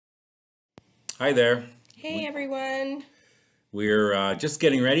Hi there. Hey We- everyone. We're just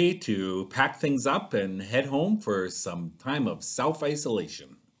getting ready to pack things up and head home for some time of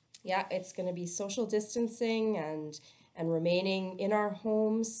self-isolation. Yeah, it's going to be social distancing and remaining in our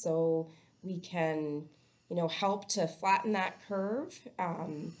homes so we can, help to flatten that curve.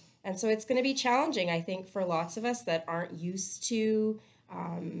 And so it's going to be challenging, I think, for lots of us that aren't used to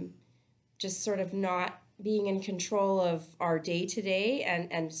just sort of not being in control of our day to day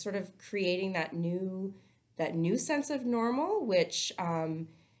and sort of creating that new sense of normal, which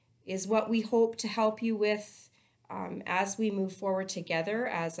is what we hope to help you with as we move forward together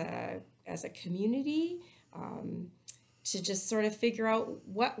as a community to just sort of figure out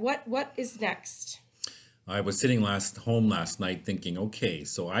what is next. I was sitting home last night thinking, okay,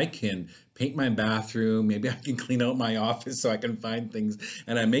 so I can paint my bathroom, maybe I can clean out my office so I can find things,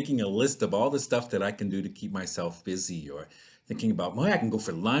 and I'm making a list of all the stuff that I can do to keep myself busy, or thinking about, well, I can go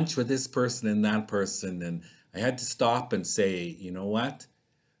for lunch with this person and that person, and I had to stop and say, you know what?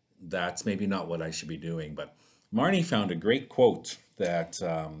 That's maybe not what I should be doing. But Marnie found a great quote that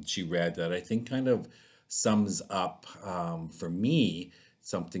she read that I think kind of sums up for me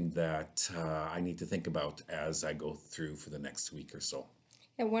something that I need to think about as I go through for the next week or so.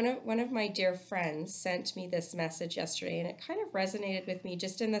 And one of my dear friends sent me this message yesterday, and it kind of resonated with me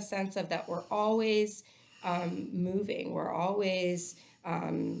just in the sense of that we're always moving, we're always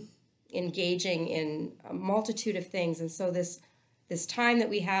engaging in a multitude of things, and so this time that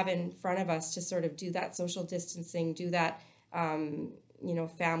we have in front of us to sort of do that social distancing, do that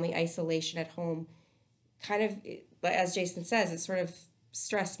family isolation at home, kind of, as Jason says, it sort of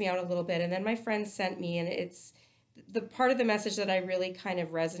stressed me out a little bit. And then my friend sent me, and it's the part of the message that I really kind of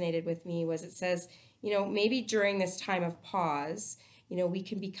resonated with me was it says, maybe during this time of pause, we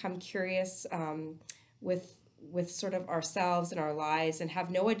can become curious with sort of ourselves and our lives and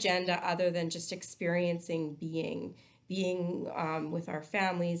have no agenda other than just experiencing being with our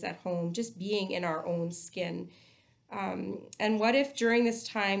families at home, just being in our own skin. And what if during this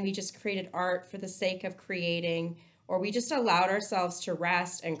time we just created art for the sake of creating, or we just allowed ourselves to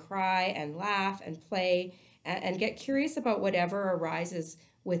rest and cry and laugh and play and get curious about whatever arises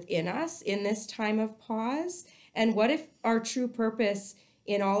within us in this time of pause? And what if our true purpose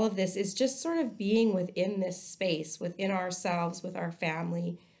in all of this is just sort of being within this space, within ourselves, with our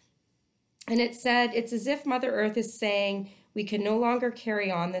family? And it said, it's as if Mother Earth is saying, we can no longer carry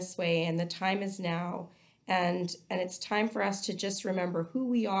on this way, and the time is now. And it's time for us to just remember who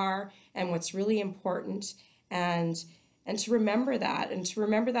we are and what's really important, and and to remember that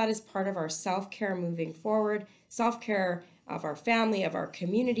as part of our self-care moving forward, self-care of our family, of our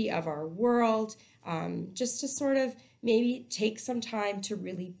community, of our world, just to sort of maybe take some time to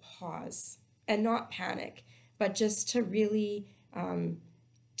really pause and not panic, but just to really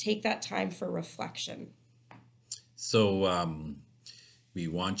take that time for reflection. So we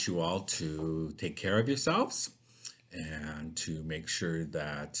want you all to take care of yourselves and to make sure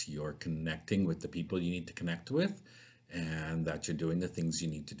that you're connecting with the people you need to connect with and that you're doing the things you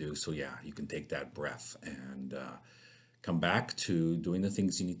need to do. So, yeah, you can take that breath and come back to doing the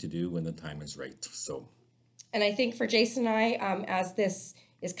things you need to do when the time is right. So, And I think for Jason and I, as this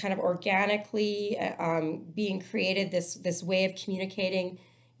is kind of organically being created, this way of communicating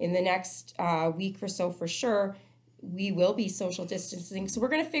in the next week or so for sure, we will be social distancing. So we're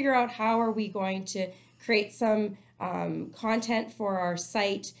going to figure out how are we going to create some content for our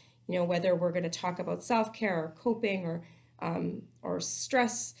site. Whether we're going to talk about self care or coping or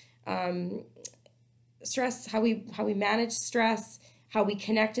stress, how we manage stress, how we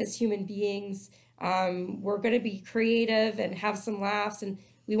connect as human beings. We're going to be creative and have some laughs, and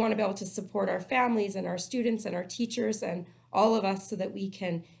we want to be able to support our families and our students and our teachers and all of us so that we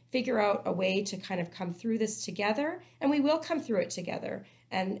can figure out a way to kind of come through this together, and we will come through it together,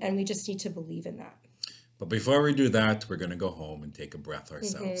 and we just need to believe in that. but before we do that, we're going to go home and take a breath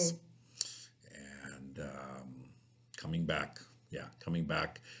ourselves. Mm-hmm. And coming back, yeah, coming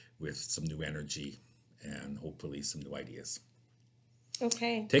back with some new energy and hopefully some new ideas.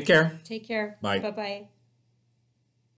 Okay, Take care. take care. Bye. Bye bye.